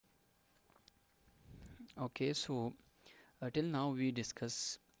Okay, so till now we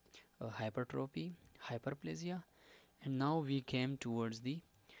discuss hypertrophy, hyperplasia, and now we came towards the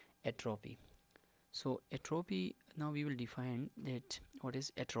atrophy. So atrophy, now we will define that what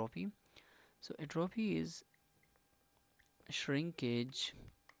is atrophy. So atrophy is shrinkage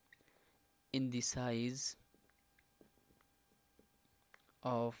in the size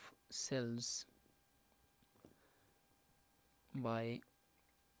of cells by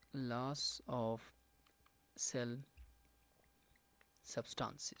loss of cell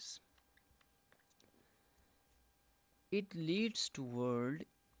substances. It leads toward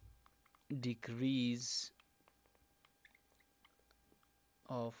decrease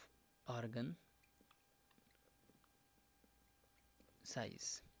of organ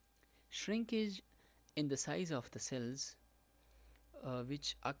size. Shrinkage in the size of the cells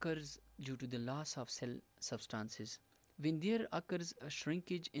which occurs due to the loss of cell substances. When there occurs a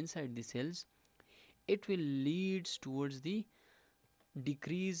shrinkage inside the cells, it will leads towards the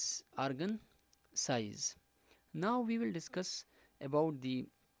decrease organ size. Now we will discuss about the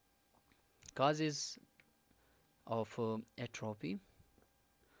causes of atrophy.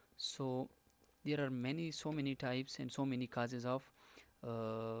 So there are so many types and so many causes of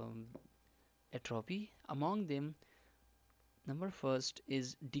um atrophy. Among them, number first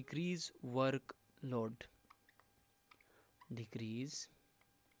is decrease workload. Decrease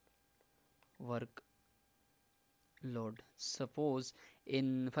work load. Suppose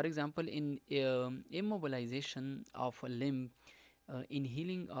in, for example, in immobilization of a limb, in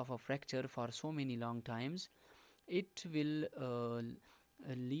healing of a fracture for so many long times, it will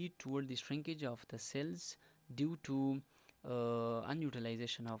lead toward the shrinkage of the cells due to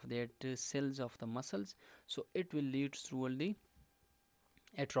unutilization of that cells of the muscles. So it will lead toward the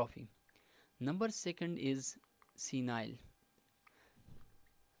atrophy. Number second is senile.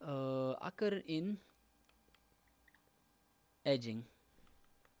 Occur in aging.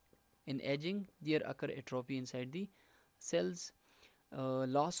 In aging, there occur atrophy inside the cells.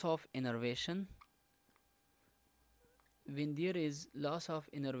 Loss of innervation. When there is loss of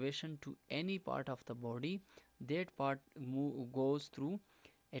innervation to any part of the body, that part goes through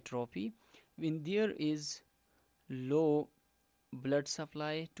atrophy. When there is low blood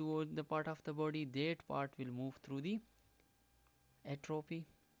supply to the part of the body, that part will move through the atrophy.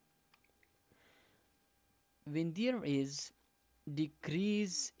 When there is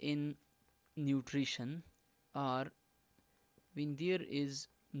decrease in nutrition, or when there is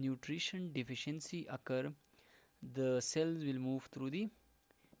nutrition deficiency occur, the cells will move through the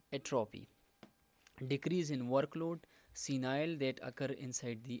atrophy. Decrease in workload, senile, that occur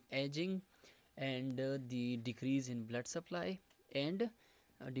inside the aging, and the decrease in blood supply, and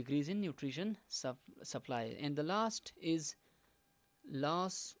decrease in nutrition supply. And the last is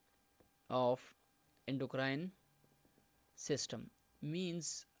loss of endocrine system,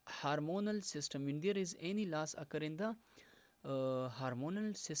 means hormonal system. When there is any loss occur in the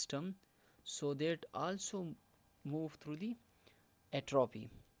hormonal system, so that also move through the atrophy.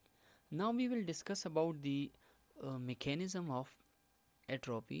 Now we will discuss about the mechanism of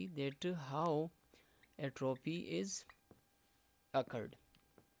atrophy, that how atrophy is occurred.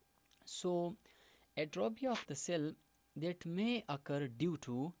 So atrophy of the cell that may occur due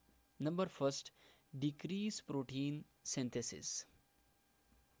to, number first, decrease protein synthesis.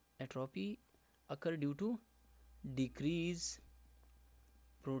 Atrophy occur due to decrease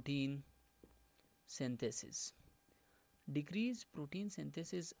protein synthesis. Decreased protein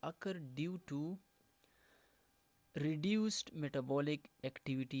synthesis occur due to reduced metabolic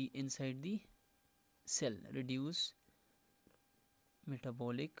activity inside the cell. Reduce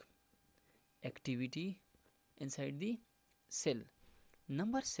metabolic activity inside the cell.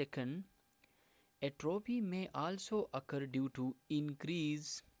 Number second, atrophy may also occur due to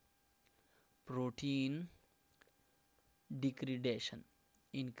increase protein degradation.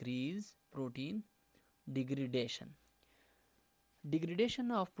 Increase protein degradation.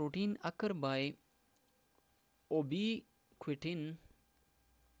 Degradation of protein occur by ubiquitin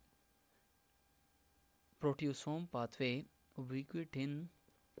proteasome pathway. Ubiquitin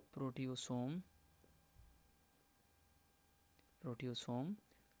proteasome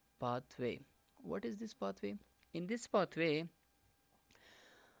pathway. What is this pathway? In this pathway,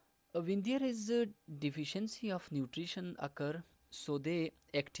 when there is a deficiency of nutrition occur, so they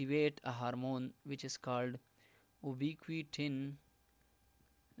activate a hormone which is called ubiquitin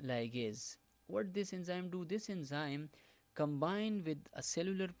ligase. What this enzyme do? This enzyme combine with a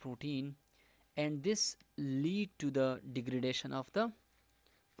cellular protein, and this lead to the degradation of the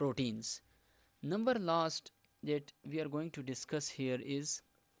proteins. Number last that we are going to discuss here is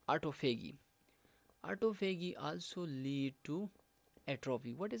autophagy. Autophagy also lead to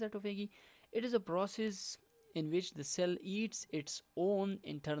atrophy. What is autophagy? It is a process in which the cell eats its own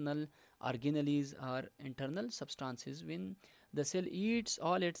internal organelles or internal substances. When the cell eats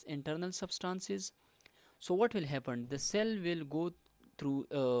all its internal substances, so what will happen? The cell will go through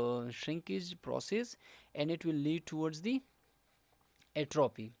a shrinkage process and it will lead towards the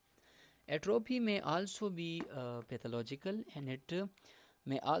atrophy. Atrophy may also be pathological, and it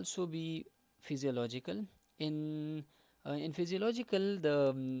may also be physiological. In physiological,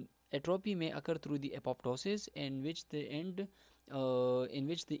 the atrophy may occur through the apoptosis, in which the end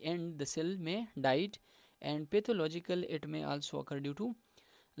the cell may died, and pathological it may also occur due to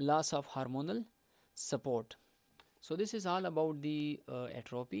loss of hormonal support. So this is all about the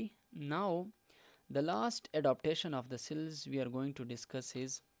atrophy. Now the last adaptation of the cells we are going to discuss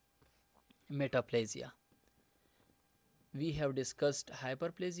is metaplasia. We have discussed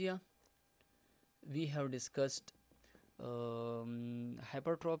hyperplasia, we have discussed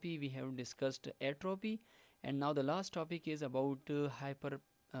hypertrophy, we have discussed atrophy, and now the last topic is about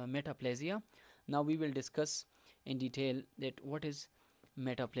metaplasia. Now we will discuss in detail that what is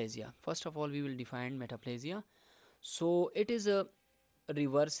metaplasia. First of all, we will define metaplasia. So it is a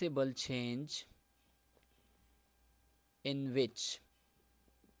reversible change in which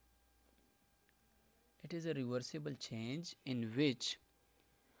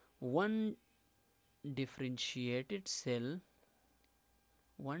one differentiated cell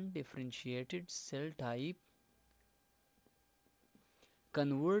type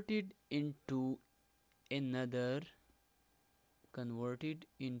converted into another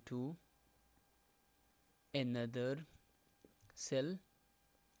cell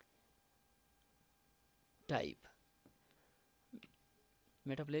type.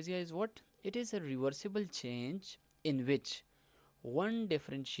 Metaplasia is what? It is a reversible change in which one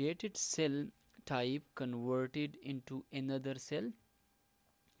differentiated cell type converted into another cell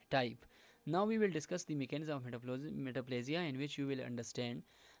type. Now we will discuss the mechanism of metaplasia, in which you will understand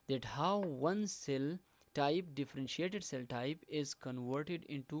that how one cell type, differentiated cell type, is converted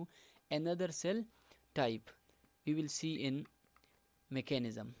into another cell type. We will see in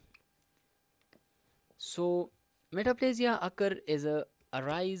mechanism. So metaplasia occur as a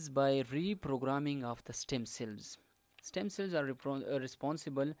arise by reprogramming of the stem cells. Stem cells are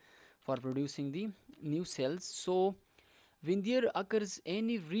responsible for producing the new cells. So when there occurs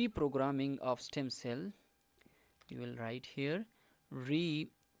any reprogramming of stem cell, you will write here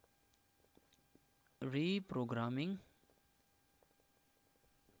reprogramming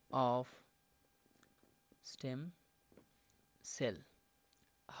of stem cell.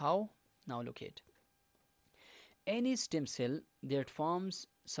 How? Now look at any stem cell that forms,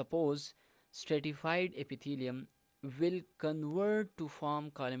 suppose, stratified epithelium will convert to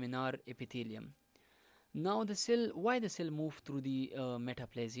form columnar epithelium. Now the cell, why the cell move through the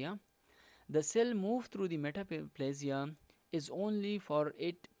metaplasia? The cell move through the metaplasia is only for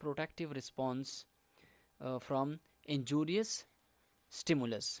its protective response from injurious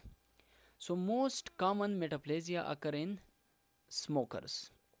stimulus. So most common metaplasia occur in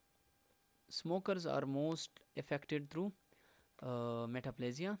smokers. Smokers are most affected through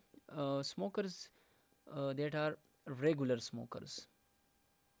metaplasia. Smokers that are regular smokers.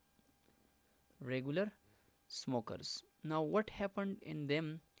 Now what happened in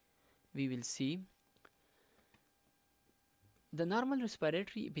them, we will see. The normal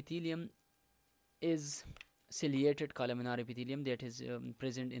respiratory epithelium is ciliated columnar epithelium that is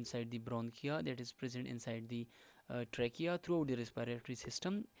present inside the bronchia, that is present inside the trachea. Throughout the respiratory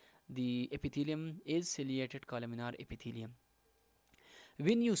system, the epithelium is ciliated columnar epithelium.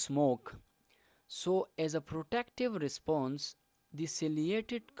 When you smoke, so as a protective response, the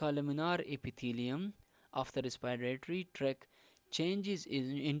ciliated columnar epithelium of the respiratory tract changes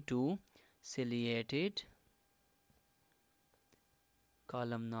into ciliated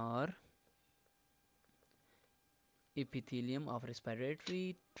columnar epithelium of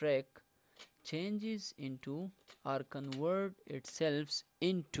respiratory tract changes into or convert itself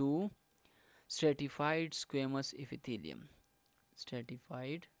into stratified squamous epithelium.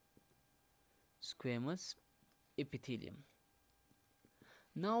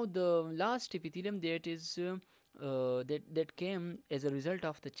 Now the last epithelium that is that came as a result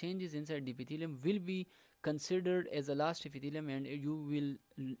of the changes inside the epithelium will be considered as a last epithelium, and you will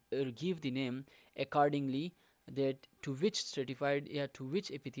give the name accordingly that to which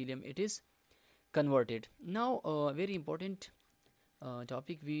epithelium it is converted. Now a very important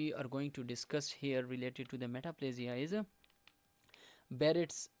topic we are going to discuss here related to the metaplasia is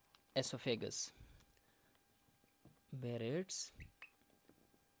Barrett's esophagus. Barrett's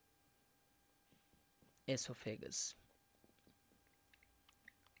esophagus.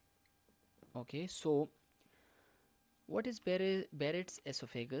 Okay, so what is Barrett's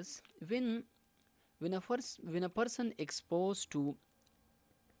esophagus? When a person exposed to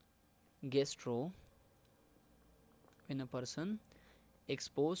gastro when a person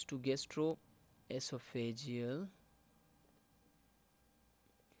exposed to gastroesophageal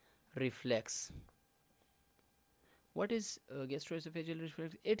reflex. What is gastroesophageal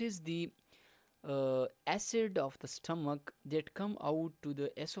reflex? It is the acid of the stomach that come out to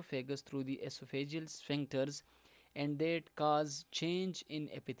the esophagus through the esophageal sphincters, and that cause change in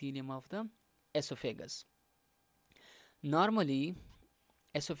epithelium of the esophagus. Normally,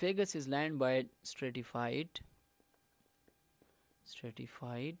 esophagus is lined by stratified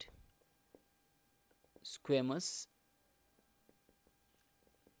squamous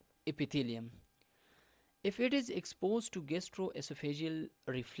epithelium. If it is exposed to gastroesophageal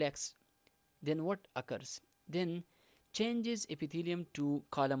reflex, then what occurs? Then changes epithelium to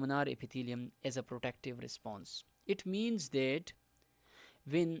columnar epithelium as a protective response. It means that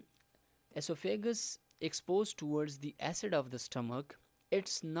when esophagus exposed towards the acid of the stomach,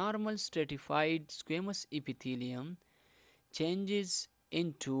 its normal stratified squamous epithelium changes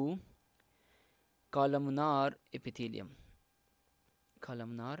into columnar epithelium.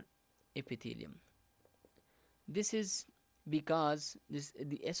 This is because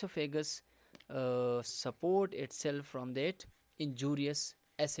the esophagus support itself from that injurious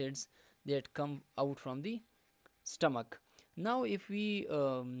acids that come out from the stomach. Now if we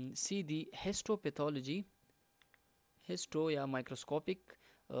see the histopathology, microscopic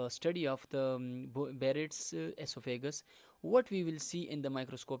study of the Barrett's esophagus, what we will see in the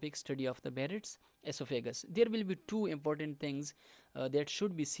microscopic study of the Barrett's esophagus, there will be two important things that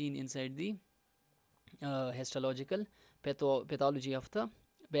should be seen inside the histological pathology of the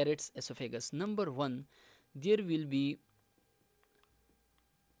Barrett's esophagus. Number one, there will be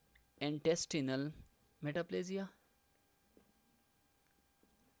intestinal metaplasia.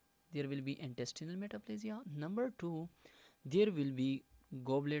 Number two, there will be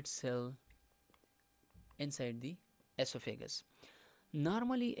goblet cell inside the esophagus.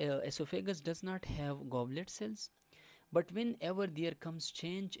 Normally, esophagus does not have goblet cells, but whenever there comes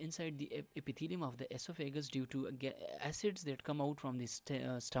change inside the epithelium of the esophagus due to acids that come out from the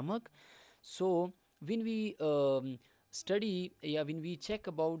stomach, so when we when we check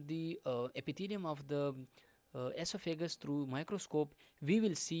about the epithelium of the esophagus through microscope, we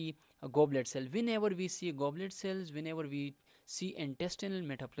will see a goblet cell. Whenever we see goblet cells, whenever we see intestinal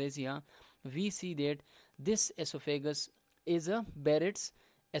metaplasia, we see that this esophagus is a Barrett's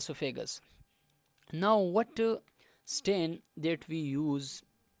esophagus. Now what stain that we use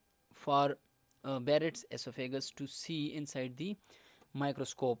for Barrett's esophagus to see inside the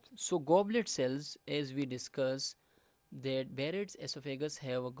microscope? So goblet cells, as we discuss that Barrett's esophagus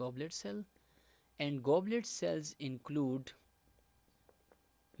have a goblet cell, and goblet cells include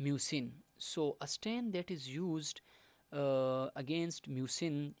mucin. So a stain that is used against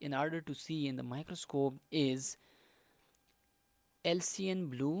mucin in order to see in the microscope is Alcian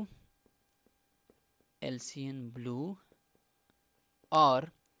blue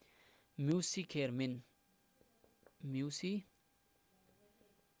or mucicarmine.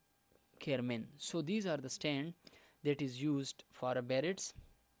 So these are the stain that is used for a Barrett's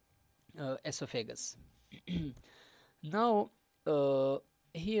esophagus. Now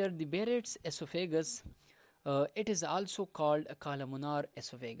here the Barrett's esophagus, it is also called a columnar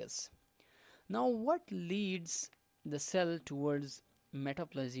esophagus. Now what leads the cell towards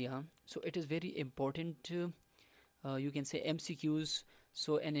metaplasia? So it is very important, you can say MCQs.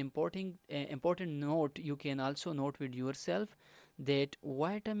 So an important note you can also note with yourself, that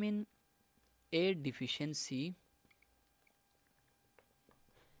vitamin A deficiency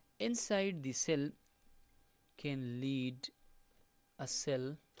inside the cell can lead a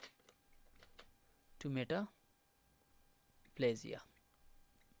cell to metaplasia.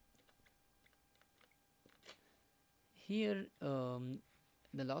 Here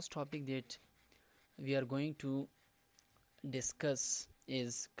the last topic that we are going to discuss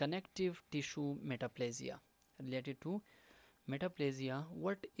is connective tissue metaplasia. Related to metaplasia,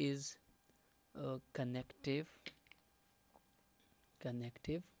 what is connective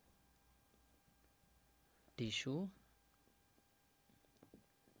tissue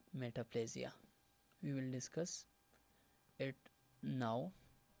metaplasia? We will discuss it now.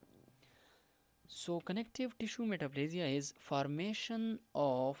 So connective tissue metaplasia is formation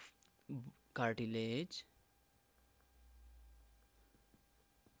of cartilage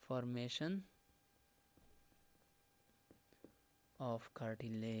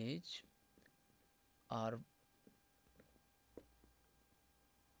or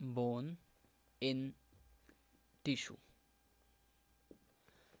bone in tissue.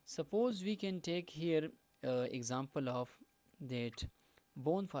 Suppose we can take here example of that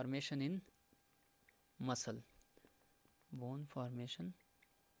bone formation in muscle. Bone formation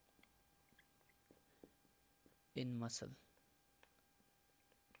in muscle,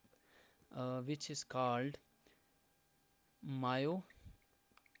 which is called myositis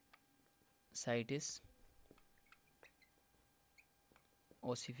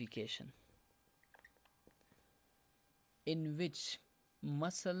ossification, in which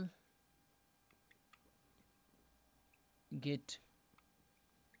muscle get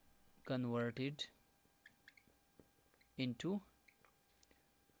converted into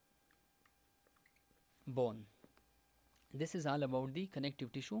bone. This is all about the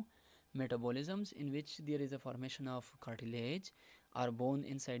connective tissue metabolisms, in which there is a formation of cartilage or bone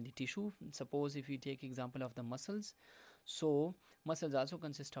inside the tissue. Suppose if we take example of the muscles, so muscles also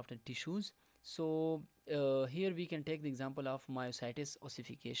consist of the tissues. So here we can take the example of myositis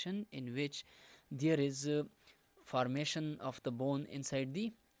ossification, in which there is formation of the bone inside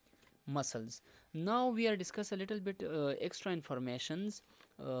the muscles. Now we are discuss a little bit extra informations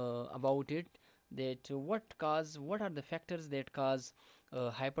about it, that what are the factors that cause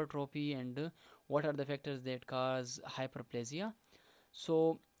hypertrophy, and what are the factors that cause hyperplasia.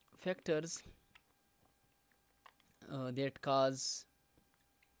 So factors that cause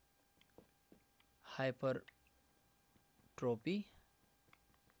hypertrophy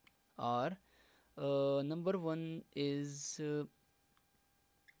are number one is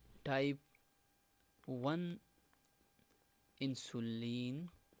type 1 insulin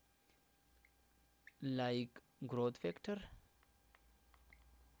like growth factor.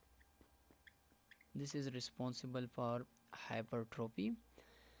 This is responsible for hypertrophy,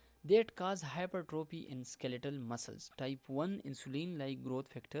 that cause hypertrophy in skeletal muscles. Type 1 insulin like growth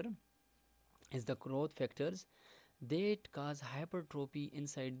factor is the growth factors that cause hypertrophy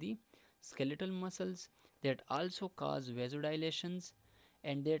inside the skeletal muscles, that also cause vasodilations,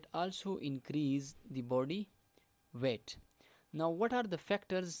 and that also increase the body weight. Now what are the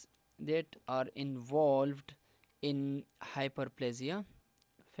factors that are involved in hyperplasia?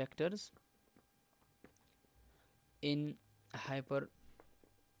 Factors in hyperplasia.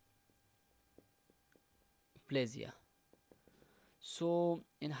 So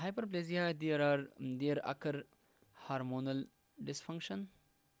in hyperplasia there occur hormonal dysfunction,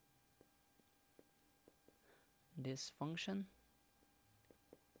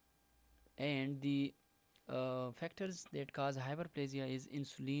 and the factors that cause hyperplasia is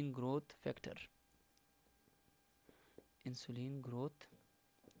insulin growth factor.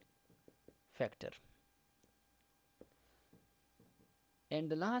 And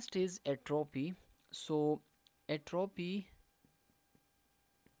the last is atrophy. So atrophy,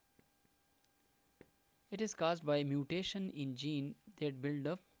 it is caused by mutation in gene that build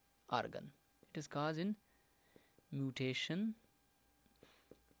up organ. It is caused in mutation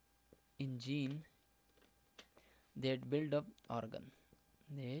in gene that build up organ.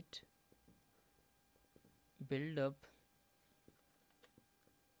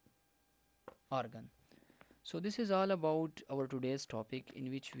 So this is all about our today's topic, in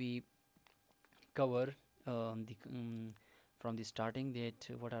which we cover from the starting that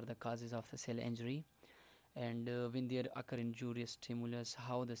what are the causes of the cell injury, and when there occur injurious stimulus,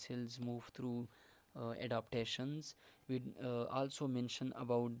 how the cells move through adaptations. We also mention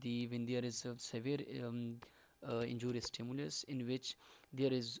about the when there is a severe injurious stimulus, in which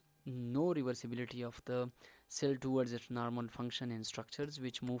there is no reversibility of the cell towards its normal function and structures,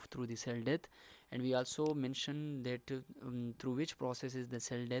 which move through the cell death. And we also mention that through which processes the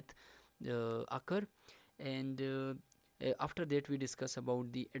cell death occur. And after that we discuss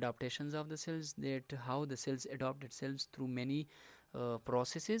about the adaptations of the cells, that how the cells adapt themselves through many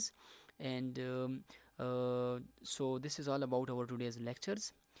processes. And so this is all about our today's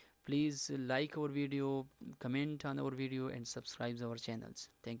lectures. Please like our video, comment on our video, and subscribe our channels.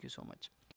 Thank you so much.